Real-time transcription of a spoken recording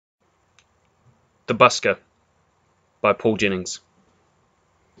Busker by Paul Jennings.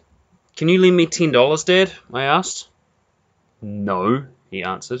 Can you lend me $10, Dad? I asked. No, he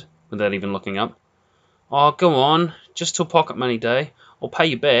answered, without even looking up. Oh, go on, just till pocket money day. I'll pay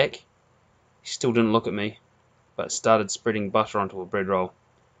you back. He still didn't look at me, but started spreading butter onto a bread roll.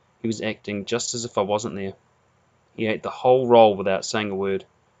 He was acting just as if I wasn't there. He ate the whole roll without saying a word.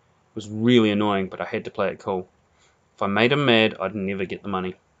 It was really annoying, but I had to play it cool. If I made him mad, I'd never get the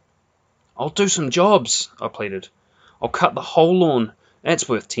money. I'll do some jobs, I pleaded. I'll cut the whole lawn. That's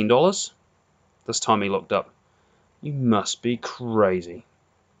worth $10. This time he looked up. You must be crazy,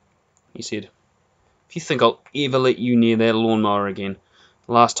 he said. If you think I'll ever let you near that lawnmower again,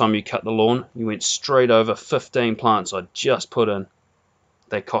 last time you cut the lawn, you went straight over 15 plants I'd just put in.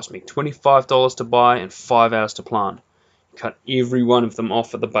 They cost me $25 to buy and 5 hours to plant. You cut every one of them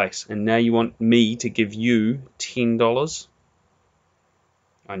off at the base, and now you want me to give you $10?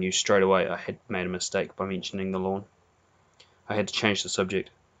 I knew straight away I had made a mistake by mentioning the lawn. I had to change the subject.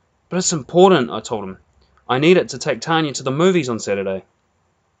 But it's important, I told him. I need it to take Tanya to the movies on Saturday.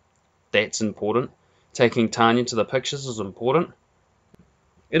 That's important. Taking Tanya to the pictures is important.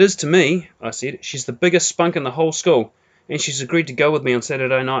 It is to me, I said. She's the biggest spunk in the whole school, and she's agreed to go with me on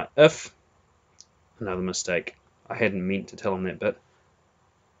Saturday night if... Another mistake. I hadn't meant to tell him that bit.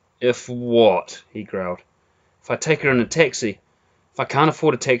 If what? He growled. If I take her in a taxi. If I can't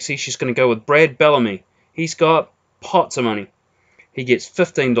afford a taxi, she's going to go with Brad Bellamy. He's got pots of money. He gets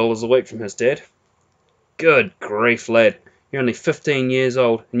 $15 a week from his dad. Good grief, lad. You're only 15 years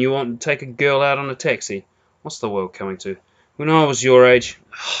old, and you want to take a girl out on a taxi. What's the world coming to? When I was your age...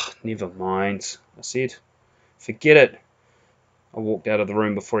 Never mind, I said. Forget it. I walked out of the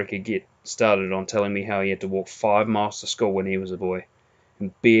room before he could get started on telling me how he had to walk 5 miles to school when he was a boy,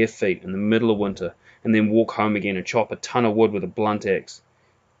 in bare feet in the middle of winter, and then walk home again and chop a ton of wood with a blunt axe.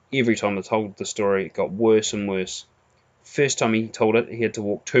 Every time I told the story, it got worse and worse. First time he told it, he had to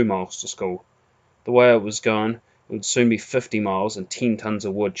walk 2 miles to school. The way it was going, it would soon be 50 miles and 10 tons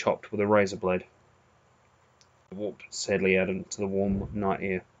of wood chopped with a razor blade. I walked sadly out into the warm night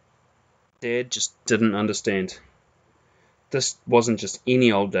air. Dad just didn't understand. This wasn't just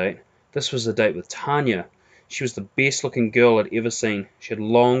any old date. This was a date with Tanya. She was the best looking girl I'd ever seen. She had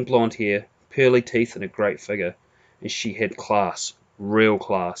long blonde hair, pearly teeth, and a great figure. And she had class. Real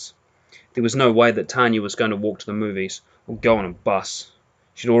class. There was no way that Tanya was going to walk to the movies or go on a bus.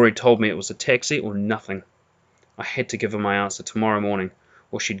 She'd already told me it was a taxi or nothing. I had to give her my answer tomorrow morning,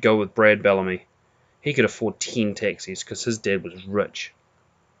 or she'd go with Brad Bellamy. He could afford 10 taxis because his dad was rich.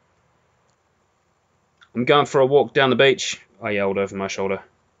 I'm going for a walk down the beach, I yelled over my shoulder.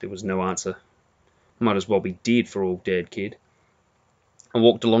 There was no answer. Might as well be dead for all Dad cared. I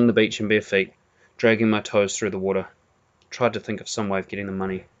walked along the beach in bare feet, dragging my toes through the water. Tried to think of some way of getting the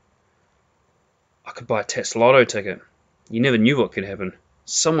money. I could buy a Tats Lotto ticket. You never knew what could happen.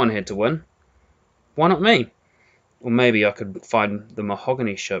 Someone had to win. Why not me? Or maybe I could find the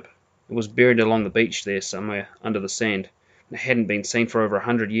mahogany ship. It was buried along the beach there somewhere, under the sand, and it hadn't been seen for over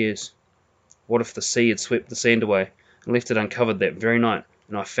 100 years. What if the sea had swept the sand away and left it uncovered that very night,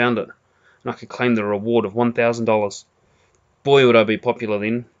 and I found it, and I could claim the reward of $1,000? Boy, would I be popular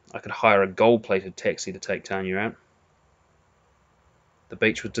then. I could hire a gold-plated taxi to take Tanya out. The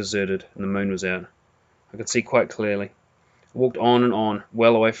beach was deserted, and the moon was out. I could see quite clearly. I walked on and on,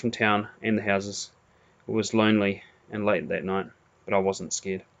 well away from town and the houses. It was lonely and late that night, but I wasn't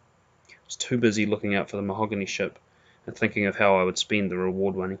scared. I was too busy looking out for the mahogany ship and thinking of how I would spend the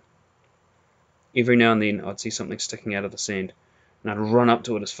reward money. Every now and then I'd see something sticking out of the sand, and I'd run up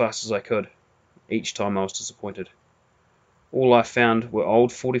to it as fast as I could. Each time I was disappointed. All I found were old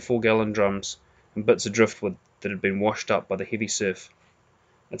 44-gallon drums and bits of driftwood that had been washed up by the heavy surf.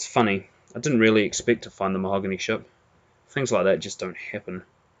 It's funny, I didn't really expect to find the mahogany ship. Things like that just don't happen.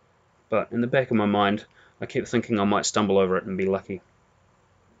 But in the back of my mind, I kept thinking I might stumble over it and be lucky.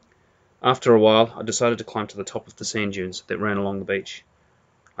 After a while, I decided to climb to the top of the sand dunes that ran along the beach.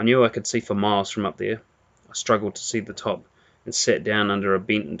 I knew I could see for miles from up there. I struggled to see the top and sat down under a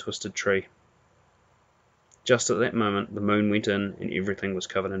bent and twisted tree. Just at that moment, the moon went in and everything was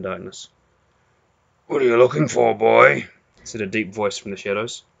covered in darkness. "What are you looking for, boy?" said a deep voice from the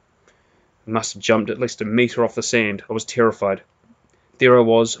shadows. I must have jumped at least a metre off the sand. I was terrified. There I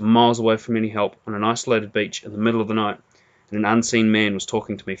was, miles away from any help, on an isolated beach in the middle of the night, and an unseen man was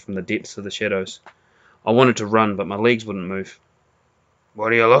talking to me from the depths of the shadows. I wanted to run, but my legs wouldn't move.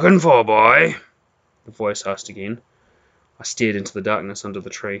 "What are you looking for, boy?" the voice asked again. I stared into the darkness under the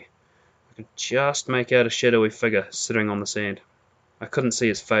tree. I could just make out a shadowy figure sitting on the sand. I couldn't see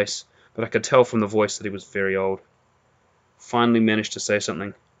his face, but I could tell from the voice that he was very old. Finally managed to say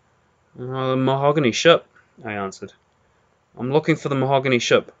something. The mahogany ship, I answered. I'm looking for the mahogany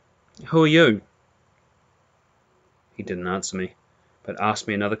ship. Who are you? He didn't answer me, but asked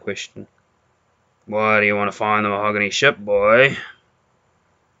me another question. Why do you want to find the mahogany ship, boy?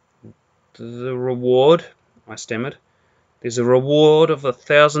 The reward, I stammered. There's a reward of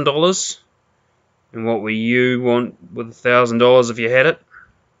 $1,000. And what would you want with $1,000 if you had it?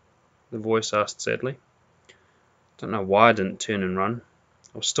 The voice asked sadly. Don't know why I didn't turn and run.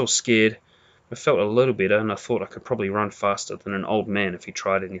 I was still scared. I felt a little better, and I thought I could probably run faster than an old man if he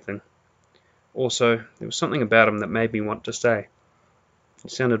tried anything. Also, there was something about him that made me want to stay. He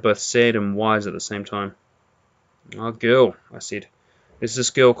sounded both sad and wise at the same time. Oh, girl, I said. There's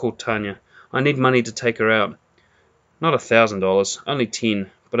this girl called Tanya. I need money to take her out. Not $1,000, only 10,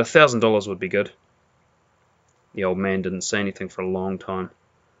 but $1,000 would be good. The old man didn't say anything for a long time.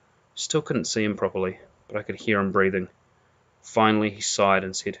 Still couldn't see him properly, but I could hear him breathing. Finally, he sighed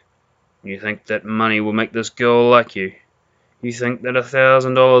and said, You think that money will make this girl like you? You think that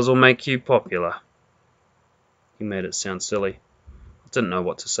 $1,000 will make you popular? He made it sound silly. I didn't know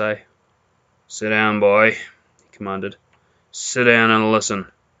what to say. Sit down, boy, he commanded. Sit down and listen.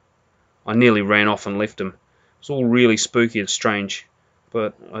 I nearly ran off and left him. It was all really spooky and strange,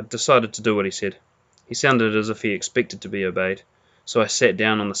 but I decided to do what he said. He sounded as if he expected to be obeyed, so I sat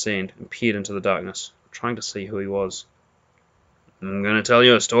down on the sand and peered into the darkness, trying to see who he was. I'm going to tell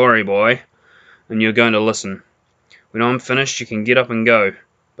you a story, boy, and you're going to listen. When I'm finished, you can get up and go,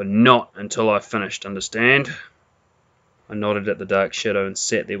 but not until I've finished, understand? I nodded at the dark shadow and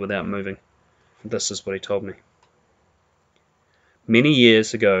sat there without moving. This is what he told me. Many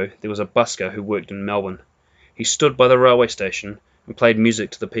years ago, there was a busker who worked in Melbourne. He stood by the railway station and played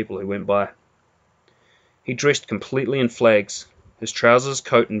music to the people who went by. He dressed completely in flags. His trousers,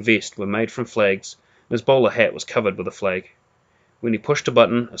 coat and vest were made from flags, and his bowler hat was covered with a flag. When he pushed a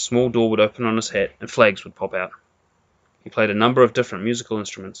button, a small door would open on his hat and flags would pop out. He played a number of different musical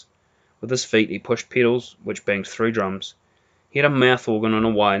instruments. With his feet he pushed pedals which banged 3 drums. He had a mouth organ on a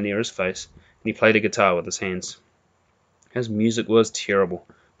wire near his face, and he played a guitar with his hands. His music was terrible,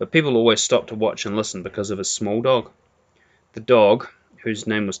 but people always stopped to watch and listen because of his small dog. The dog, whose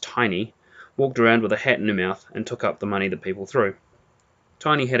name was Tiny, walked around with a hat in her mouth and took up the money that people threw.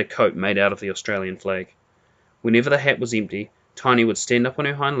 Tiny had a coat made out of the Australian flag. Whenever the hat was empty, Tiny would stand up on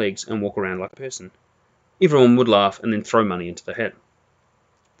her hind legs and walk around like a person. Everyone would laugh and then throw money into the hat.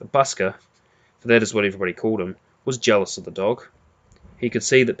 The busker, for that is what everybody called him, was jealous of the dog. He could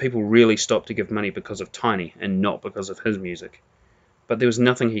see that people really stopped to give money because of Tiny and not because of his music. But there was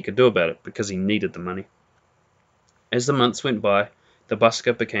nothing he could do about it because he needed the money. As the months went by, the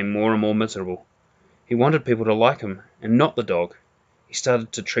busker became more and more miserable. He wanted people to like him and not the dog. He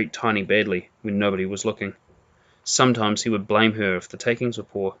started to treat Tiny badly when nobody was looking. Sometimes he would blame her if the takings were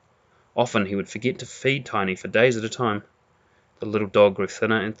poor. Often he would forget to feed Tiny for days at a time. The little dog grew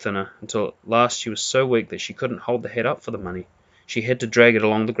thinner and thinner until at last she was so weak that she couldn't hold the head up for the money. She had to drag it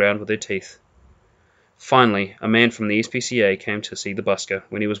along the ground with her teeth. Finally, a man from the SPCA came to see the busker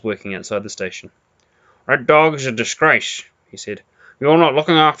when he was working outside the station. That dog is a disgrace, he said. You're not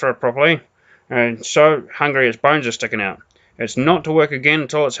looking after it properly, and so hungry its bones are sticking out. It's not to work again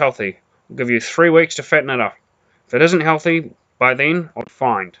until it's healthy. I'll give you 3 weeks to fatten it up. If it isn't healthy by then, I'll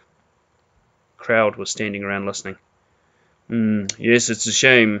find. The crowd was standing around listening. Yes, it's a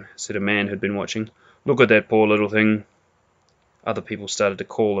shame, said a man who'd been watching. Look at that poor little thing. Other people started to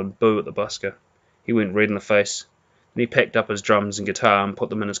call and boo at the busker. He went red in the face. Then he packed up his drums and guitar and put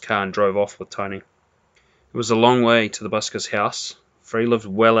them in his car and drove off with Tiny. It was a long way to the busker's house, for he lived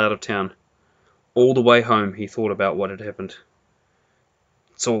well out of town. All the way home he thought about what had happened.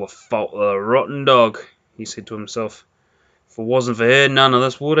 It's all the fault of the rotten dog, he said to himself. If it wasn't for her, none of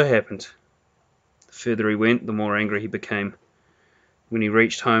this would have happened. The further he went, the more angry he became. When he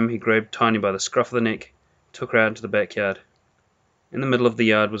reached home, he grabbed Tiny by the scruff of the neck, took her out into the backyard. In the middle of the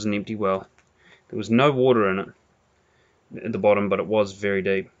yard was an empty well. There was no water in it at the bottom, but it was very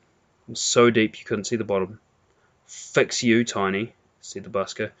deep. It was so deep you couldn't see the bottom. Fix you, Tiny, said the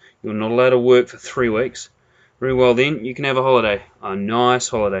busker. You're not allowed to work for 3 weeks. Very well then, you can have a holiday. A nice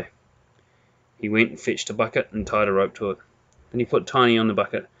holiday. He went and fetched a bucket and tied a rope to it. Then he put Tiny on the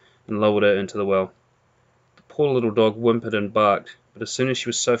bucket and lowered her into the well. The poor little dog whimpered and barked, but as soon as she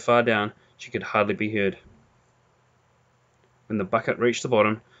was so far down, she could hardly be heard. When the bucket reached the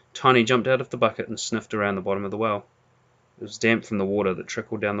bottom, Tiny jumped out of the bucket and sniffed around the bottom of the well. It was damp from the water that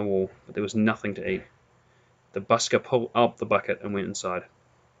trickled down the wall, but there was nothing to eat. The busker pulled up the bucket and went inside.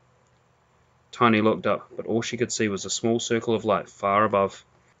 Tiny looked up, but all she could see was a small circle of light far above.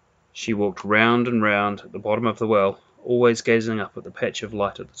 She walked round and round at the bottom of the well, always gazing up at the patch of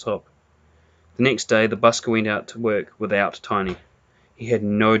light at the top. The next day the busker went out to work without Tiny. He had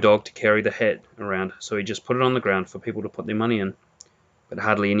no dog to carry the hat around, so he just put it on the ground for people to put their money in. But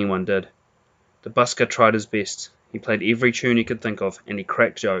hardly anyone did. The busker tried his best. He played every tune he could think of, and he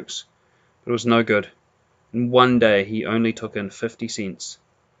cracked jokes. But it was no good. And one day he only took in 50 cents.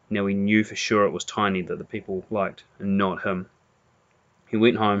 Now he knew for sure it was Tiny that the people liked, and not him. He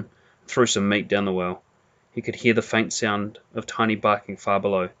went home and threw some meat down the well. He could hear the faint sound of Tiny barking far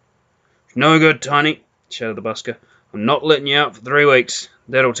below. "No good, Tiny," shouted the busker. "I'm not letting you out for 3 weeks.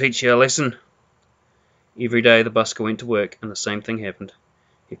 That'll teach you a lesson." Every day the busker went to work, and the same thing happened.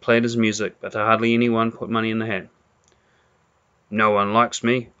 He played his music, but hardly anyone put money in the hat. "No one likes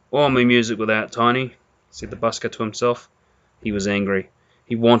me or my music without Tiny," said the busker to himself. He was angry.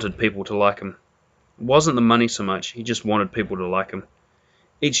 He wanted people to like him. It wasn't the money so much, he just wanted people to like him.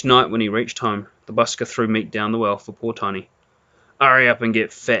 Each night when he reached home, the busker threw meat down the well for poor Tiny. "Hurry up and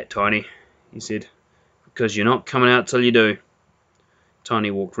get fat, Tiny," he said, "because you're not coming out till you do." Tiny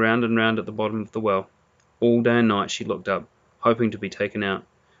walked round and round at the bottom of the well. All day and night she looked up, hoping to be taken out,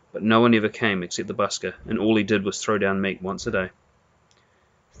 but no one ever came except the busker, and all he did was throw down meat once a day.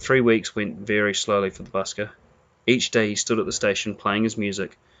 3 weeks went very slowly for the busker. Each day he stood at the station playing his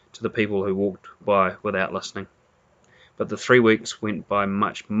music to the people who walked by without listening. But the 3 weeks went by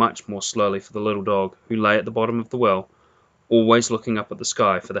much, much more slowly for the little dog, who lay at the bottom of the well, always looking up at the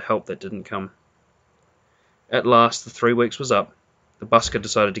sky for the help that didn't come. At last the 3 weeks was up. The busker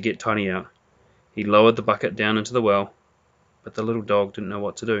decided to get Tiny out. He lowered the bucket down into the well, but the little dog didn't know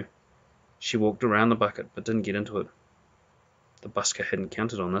what to do. She walked around the bucket, but didn't get into it. The busker hadn't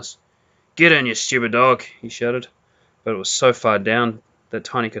counted on this. "Get in, you stupid dog," he shouted, but it was so far down that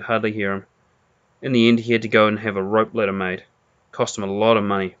Tiny could hardly hear him. In the end he had to go and have a rope ladder made. It cost him a lot of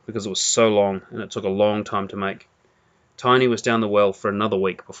money, because it was so long, and it took a long time to make. Tiny was down the well for another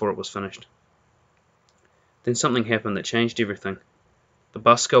week before it was finished. Then something happened that changed everything. The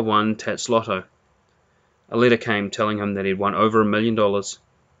busker won Tat's lotto. A letter came telling him that he had won over $1 million.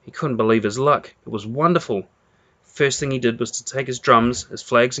 He couldn't believe his luck. It was wonderful. First thing he did was to take his drums, his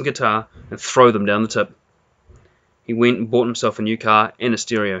flags and guitar, and throw them down the tip. He went and bought himself a new car and a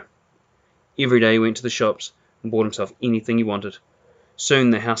stereo. Every day he went to the shops and bought himself anything he wanted. Soon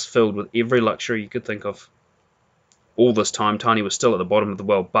the house filled with every luxury you could think of. All this time Tiny was still at the bottom of the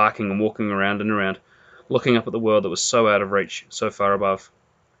well, barking and walking around and around, looking up at the world that was so out of reach, so far above.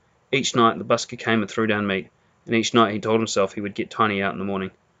 Each night the busker came and threw down meat, and each night he told himself he would get Tiny out in the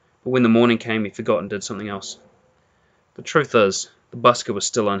morning. But when the morning came he forgot and did something else. The truth is, the busker was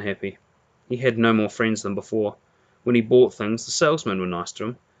still unhappy. He had no more friends than before. When he bought things, the salesmen were nice to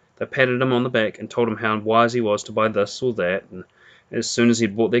him. They patted him on the back and told him how wise he was to buy this or that, and as soon as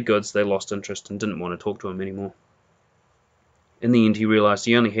he'd bought their goods they lost interest and didn't want to talk to him anymore. In the end he realized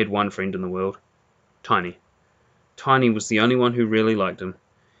he only had one friend in the world. Tiny. Tiny was the only one who really liked him,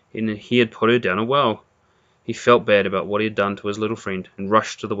 and he had put her down a well. He felt bad about what he had done to his little friend and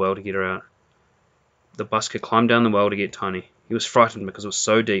rushed to the well to get her out. The busker climbed down the well to get Tiny. He was frightened because it was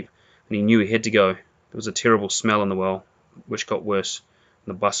so deep, and he knew he had to go. There was a terrible smell in the well, which got worse,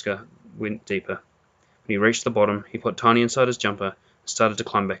 and the busker went deeper. When he reached the bottom, he put Tiny inside his jumper and started to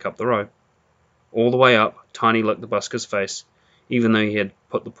climb back up the rope. All the way up, Tiny licked the busker's face, even though he had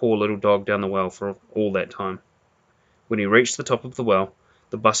put the poor little dog down the well for all that time. When he reached the top of the well,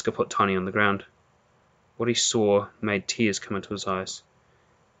 the busker put Tiny on the ground. What he saw made tears come into his eyes.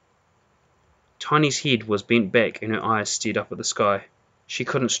 Tiny's head was bent back and her eyes stared up at the sky. She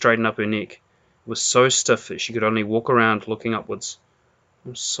couldn't straighten up her neck. It was so stiff that she could only walk around looking upwards.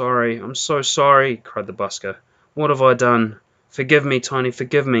 I'm so sorry," cried the busker. "What have I done? Forgive me, Tiny,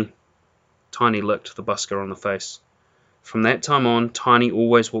 forgive me." Tiny licked the busker on the face. From that time on, Tiny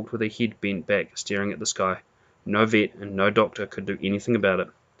always walked with her head bent back, staring at the sky. No vet and no doctor could do anything about it.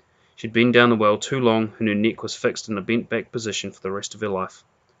 She'd been down the well too long, and her neck was fixed in a bent back position for the rest of her life.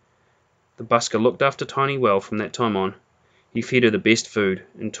 The busker looked after Tiny well from that time on. He fed her the best food,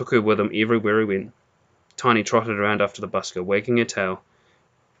 and took her with him everywhere he went. Tiny trotted around after the busker, wagging her tail,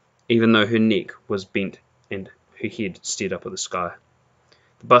 even though her neck was bent and her head stared up at the sky.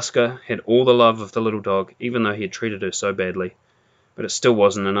 The busker had all the love of the little dog, even though he had treated her so badly. But it still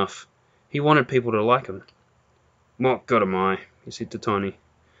wasn't enough. He wanted people to like him. "What good am I," he said to Tiny,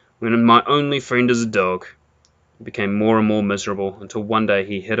 "when my only friend is a dog?" He became more and more miserable, until one day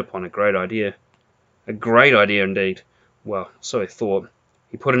he hit upon a great idea. A great idea indeed. Well, so he thought.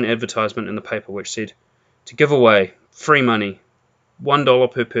 He put an advertisement in the paper which said, "To give away, free money, $1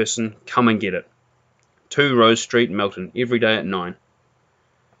 per person, come and get it. 2 Rose Street, Melton, every day at 9.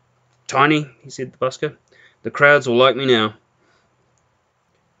 "Tiny," he said to the busker, "the crowds will like me now."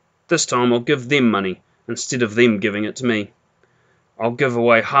 This time I'll give them money, instead of them giving it to me. I'll give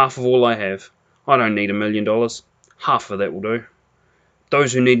away half of all I have. I don't need $1 million. Half of that will do.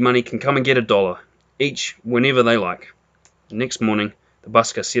 Those who need money can come and get $1, each, whenever they like. The next morning, the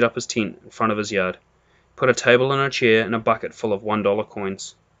busker set up his tent in front of his yard, put a table and a chair and a bucket full of $1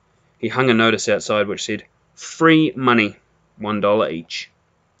 coins. He hung a notice outside which said, "Free money, $1 each."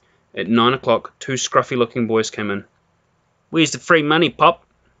 At 9 o'clock, 2 scruffy-looking boys came in. "Where's the free money, Pop?"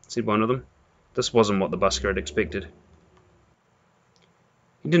 said one of them. This wasn't what the busker had expected.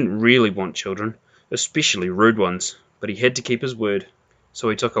 He didn't really want children, especially rude ones, but he had to keep his word. So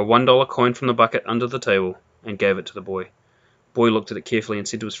he took a $1 coin from the bucket under the table and gave it to the boy. The boy looked at it carefully and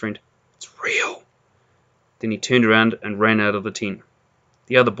said to his friend, "It's real." Then he turned around and ran out of the tent.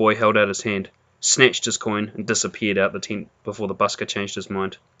 The other boy held out his hand, snatched his coin, and disappeared out the tent before the busker changed his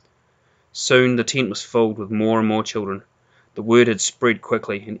mind. Soon the tent was filled with more and more children. The word had spread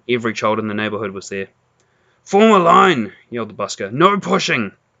quickly, and every child in the neighbourhood was there. "Form a line!" yelled the busker. "No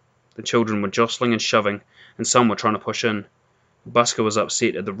pushing!" The children were jostling and shoving, and some were trying to push in. The busker was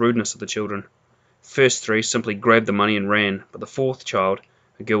upset at the rudeness of the children. The first 3 simply grabbed the money and ran, but the 4th child,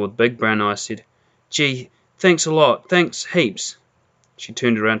 a girl with big brown eyes, said, "Gee, thanks a lot, thanks heaps." She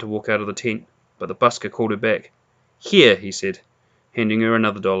turned around to walk out of the tent, but the busker called her back. "Here," he said, handing her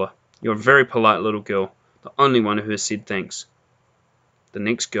another $1. "You're a very polite little girl, the only one who has said thanks." The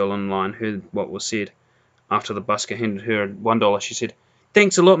next girl in line heard what was said. After the busker handed her $1, she said,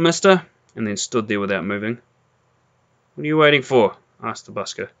 "Thanks a lot, mister," and then stood there without moving. "What are you waiting for?" asked the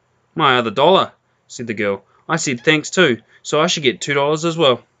busker. "My other $1," said the girl. "I said thanks too, so I should get $2 as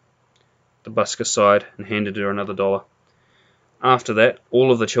well." The busker sighed and handed her another $1. After that,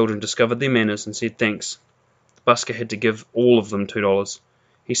 all of the children discovered their manners and said thanks. The busker had to give all of them $2.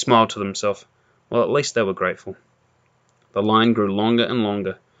 He smiled to himself. Well, at least they were grateful. The line grew longer and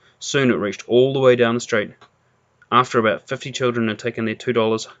longer. Soon it reached all the way down the street. After about 50 children had taken their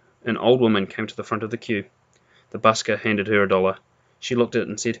 $2, an old woman came to the front of the queue. The busker handed her $1. She looked at it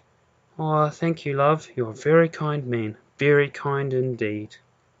and said, "Oh, thank you, love. You're a very kind man. Very kind indeed."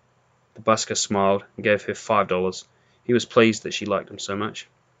 The busker smiled and gave her $5. He was pleased that she liked him so much.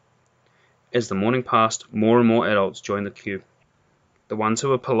 As the morning passed, more and more adults joined the queue. The ones who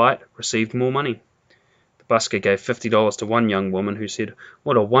were polite received more money. The busker gave $50 to one young woman who said,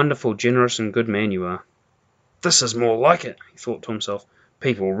 "What a wonderful, generous and good man you are." "This is more like it," he thought to himself.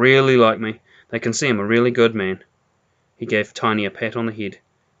 "People really like me. They can see I'm a really good man." He gave Tiny a pat on the head.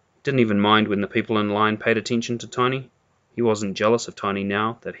 He didn't even mind when the people in line paid attention to Tiny. He wasn't jealous of Tiny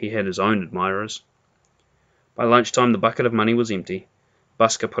now that he had his own admirers. By lunchtime the bucket of money was empty.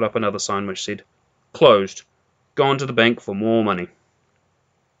 Busker put up another sign which said, "Closed. Gone to the bank for more money."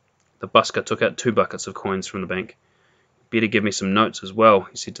 The busker took out 2 buckets of coins from the bank. "Better give me some notes as well,"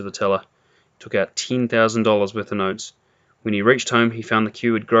 he said to the teller. He took out $10,000 worth of notes. When he reached home he found the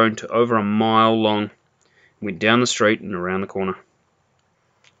queue had grown to over a mile long. He went down the street and around the corner.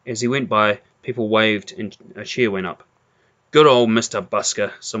 As he went by, people waved and a cheer went up. "Good old Mr.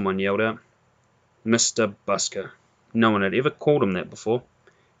 Busker," someone yelled out. Mr. Busker. No one had ever called him that before.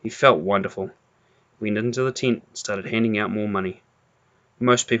 He felt wonderful. He went into the tent and started handing out more money.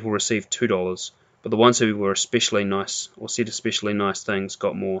 Most people received $2, but the ones who were especially nice or said especially nice things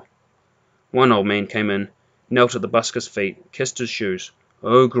got more. One old man came in, knelt at the busker's feet, kissed his shoes.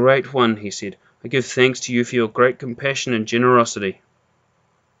 "Oh, great one," he said, "I give thanks to you for your great compassion and generosity."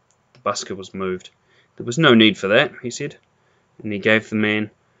 The busker was moved. "There was no need for that," he said, and he gave the man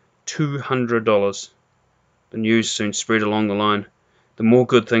 $200. The news soon spread along the line. The more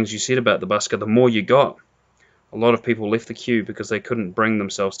good things you said about the busker, the more you got. A lot of people left the queue because they couldn't bring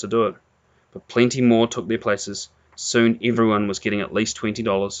themselves to do it, but plenty more took their places. Soon everyone was getting at least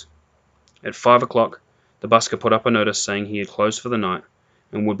 $20. At 5 o'clock, the busker put up a notice saying he had closed for the night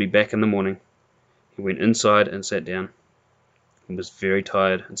and would be back in the morning. He went inside and sat down. He was very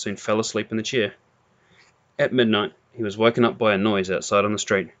tired and soon fell asleep in the chair. At midnight, he was woken up by a noise outside on the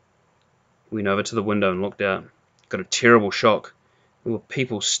street. He went over to the window and looked out. Got a terrible shock. There were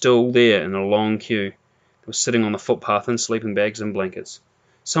people still there in a long queue. They were sitting on the footpath in sleeping bags and blankets.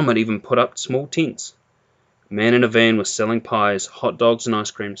 Some had even put up small tents. A man in a van was selling pies, hot dogs and ice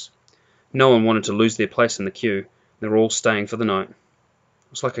creams. No one wanted to lose their place in the queue. They were all staying for the night.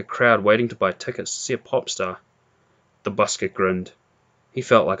 It was like a crowd waiting to buy tickets to see a pop star. The busker grinned. He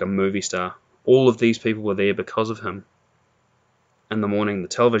felt like a movie star. All of these people were there because of him. In the morning, the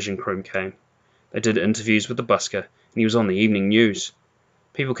television crew came. They did interviews with the busker, and he was on the evening news.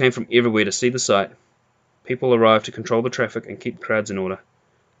 People came from everywhere to see the sight. People arrived to control the traffic and keep crowds in order.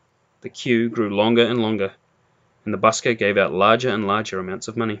 The queue grew longer and longer, and the busker gave out larger and larger amounts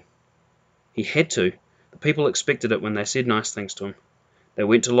of money. He had to. The people expected it when they said nice things to him. They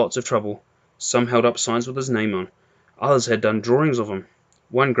went to lots of trouble. Some held up signs with his name on. Others had done drawings of him.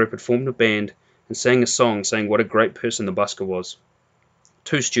 One group had formed a band and sang a song saying what a great person the busker was.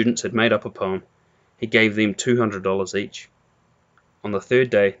 2 students had made up a poem. He gave them $200 each. On the 3rd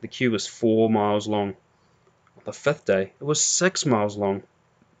day, the queue was 4 miles long. On the 5th day, it was 6 miles long.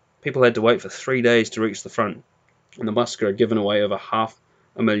 People had to wait for 3 days to reach the front, and the busker had given away over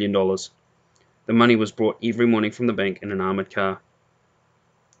 $500,000. The money was brought every morning from the bank in an armoured car.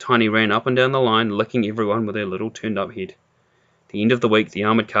 Tiny ran up and down the line, licking everyone with her little turned-up head. At the end of the week, the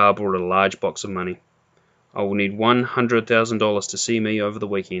armoured car brought a large box of money. "I will need $100,000 to see me over the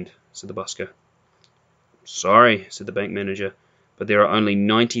weekend," said the busker. "Sorry," said the bank manager, "but there are only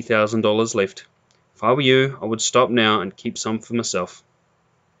 $90,000 left. If I were you, I would stop now and keep some for myself."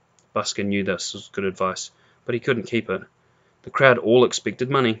 Busker knew this was good advice, but he couldn't keep it. The crowd all expected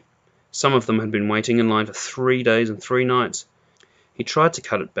money. Some of them had been waiting in line for 3 days and 3 nights. He tried to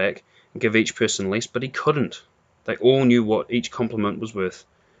cut it back and give each person less, but he couldn't. They all knew what each compliment was worth.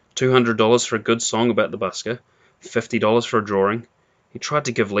 $200 for a good song about the busker, $50 for a drawing. He tried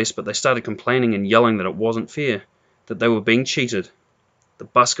to give less, but they started complaining and yelling that it wasn't fair, that they were being cheated. The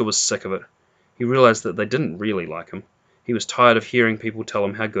busker was sick of it. He realized that they didn't really like him. He was tired of hearing people tell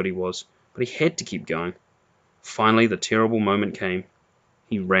him how good he was, but he had to keep going. Finally, the terrible moment came.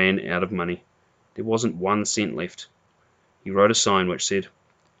 He ran out of money. There wasn't 1 cent left. He wrote a sign which said,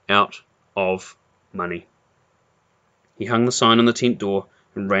 "Out of money." He hung the sign on the tent door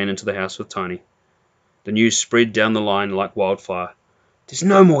and ran into the house with Tiny. The news spread down the line like wildfire. "There's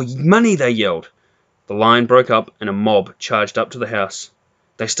no more money," they yelled. The line broke up and a mob charged up to the house.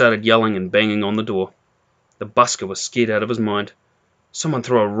 They started yelling and banging on the door. The busker was scared out of his mind. Someone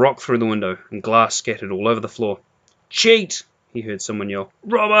threw a rock through the window and glass scattered all over the floor. "Cheat!" he heard someone yell.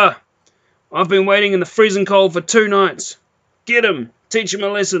 "Robber! I've been waiting in the freezing cold for 2 nights. Get him! Teach him a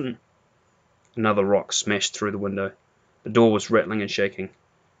lesson!" Another rock smashed through the window. The door was rattling and shaking.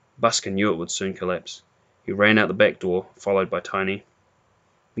 Busker knew it would soon collapse. He ran out the back door, followed by Tiny.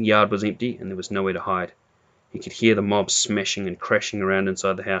 The yard was empty and there was nowhere to hide. He could hear the mob smashing and crashing around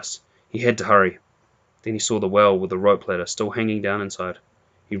inside the house. He had to hurry. Then he saw the well with the rope ladder still hanging down inside.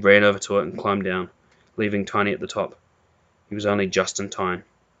 He ran over to it and climbed down, leaving Tiny at the top. He was only just in time.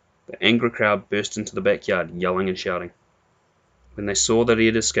 The angry crowd burst into the backyard, yelling and shouting. When they saw that he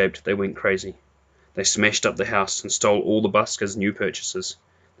had escaped, they went crazy. They smashed up the house and stole all the busker's new purchases.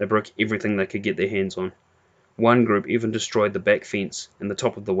 They broke everything they could get their hands on. One group even destroyed the back fence and the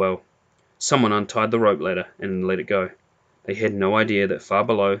top of the well. Someone untied the rope ladder and let it go. They had no idea that far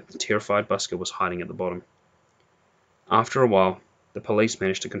below, the terrified busker was hiding at the bottom. After a while, the police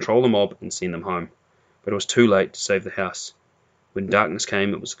managed to control the mob and send them home, but it was too late to save the house. When darkness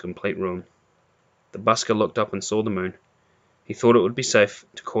came, it was a complete ruin. The busker looked up and saw the moon. He thought it would be safe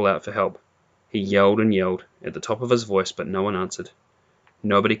to call out for help. He yelled and yelled at the top of his voice, but no one answered.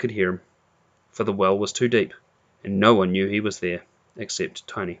 Nobody could hear him, for the well was too deep, and no one knew he was there, except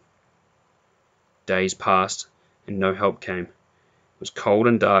Tiny. Days passed, and no help came. It was cold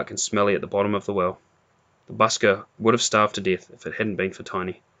and dark and smelly at the bottom of the well. The busker would have starved to death if it hadn't been for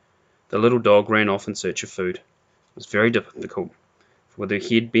Tiny. The little dog ran off in search of food. It was very difficult, for with her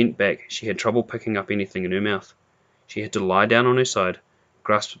head bent back, she had trouble picking up anything in her mouth. She had to lie down on her side,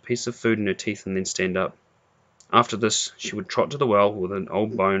 grasp a piece of food in her teeth, and then stand up. After this, she would trot to the well with an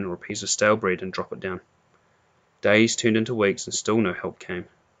old bone or a piece of stale bread and drop it down. Days turned into weeks, and still no help came.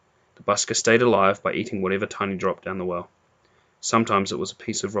 The busker stayed alive by eating whatever Tiny dropped down the well. Sometimes it was a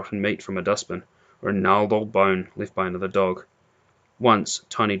piece of rotten meat from a dustbin, or a gnarled old bone left by another dog. Once,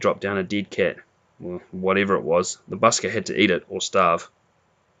 Tiny dropped down a dead cat. Well, whatever it was, the busker had to eat it or starve.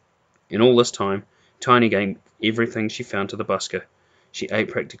 In all this time, Tiny gave everything she found to the busker. She ate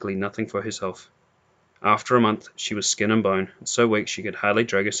practically nothing for herself. After a month, she was skin and bone, and so weak she could hardly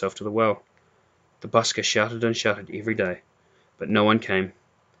drag herself to the well. The busker shouted and shouted every day, but no one came.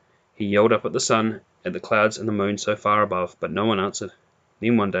 He yelled up at the sun, at the clouds and the moon so far above, but no one answered.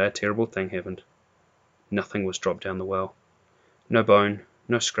 Then one day a terrible thing happened. Nothing was dropped down the well. No bone,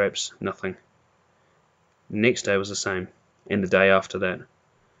 no scraps, nothing. The next day was the same, and the day after that.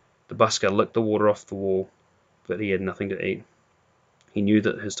 The busker licked the water off the wall, but he had nothing to eat. He knew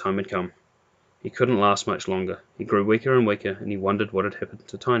that his time had come. He couldn't last much longer. He grew weaker and weaker, and he wondered what had happened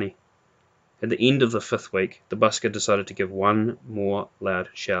to Tiny. At the end of the 5th week, the busker decided to give one more loud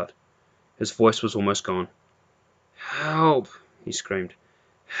shout. His voice was almost gone. "Help!" he screamed.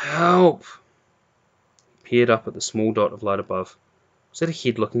 "Help!" He peered up at the small dot of light above. Was that a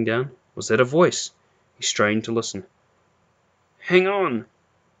head looking down? Was that a voice? He strained to listen. "Hang on!"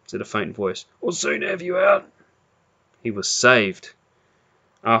 said a faint voice. "We'll soon have you out." He was saved.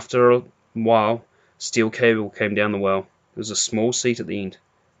 After a while, a steel cable came down the well. There was a small seat at the end.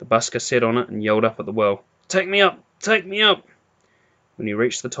 The busker sat on it and yelled up at the well, "Take me up! Take me up!" When he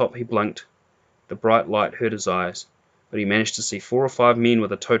reached the top, he blinked. The bright light hurt his eyes, but he managed to see 4 or 5 men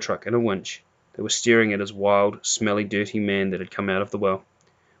with a tow truck and a winch. They were staring at his wild, smelly, dirty man that had come out of the well.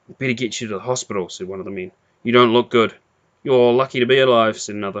 "We'd better get you to the hospital," said one of the men. "You don't look good." "You're lucky to be alive,"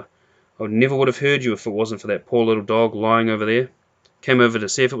 said another. "I never would have heard you if it wasn't for that poor little dog lying over there. Came over to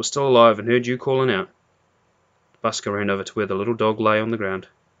see if it was still alive and heard you calling out." Busker ran over to where the little dog lay on the ground.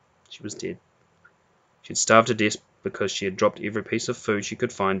 She was dead. She had starved to death because she had dropped every piece of food she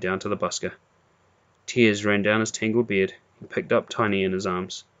could find down to the busker. Tears ran down his tangled beard. He picked up Tiny in his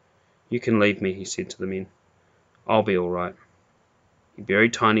arms. "You can leave me," he said to the men. "I'll be all right." He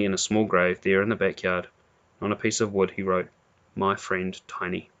buried Tiny in a small grave there in the backyard. On a piece of wood he wrote, "My friend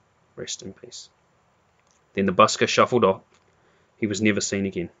Tiny. Rest in peace." Then the busker shuffled off. He was never seen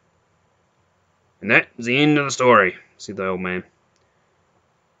again. "And that is the end of the story," said the old man.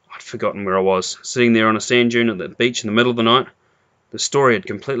 I'd forgotten where I was, sitting there on a sand dune at the beach in the middle of the night. The story had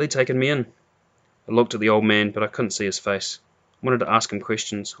completely taken me in. I looked at the old man, but I couldn't see his face. I wanted to ask him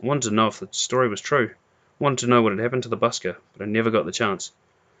questions. I wanted to know if the story was true. I wanted to know what had happened to the busker, but I never got the chance.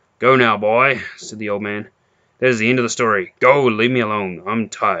 "Go now, boy," said the old man. "That is the end of the story. Go, leave me alone. I'm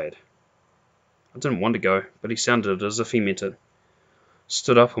tired." I didn't want to go, but he sounded as if he meant it.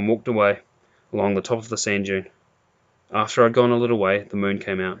 Stood up and walked away, along the top of the sand dune. After I'd gone a little way, the moon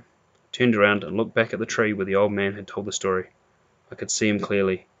came out. I turned around and looked back at the tree where the old man had told the story. I could see him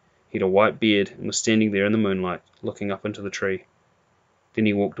clearly. He had a white beard and was standing there in the moonlight, looking up into the tree. Then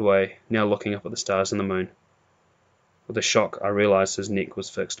he walked away, now looking up at the stars and the moon. With a shock, I realized his neck was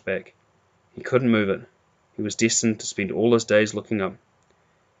fixed back. He couldn't move it. He was destined to spend all his days looking up,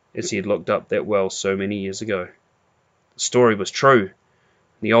 as he had looked up that well so many years ago. The story was true.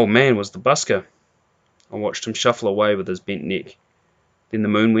 The old man was the busker. I watched him shuffle away with his bent neck. Then the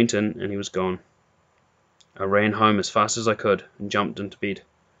moon went in and he was gone. I ran home as fast as I could and jumped into bed.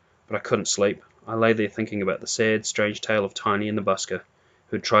 But I couldn't sleep. I lay there thinking about the sad, strange tale of Tiny and the busker,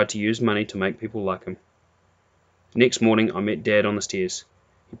 who had tried to use money to make people like him. The next morning I met Dad on the stairs.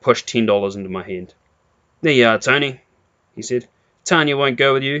 He pushed $10 into my hand. "There you are, Tony," he said. "If Tanya won't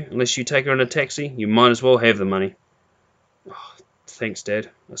go with you unless you take her in a taxi, you might as well have the money." "Oh, thanks, Dad,"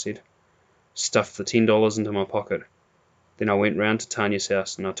 I said. Stuffed the $10 into my pocket. Then I went round to Tanya's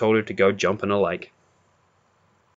house and I told her to go jump in a lake.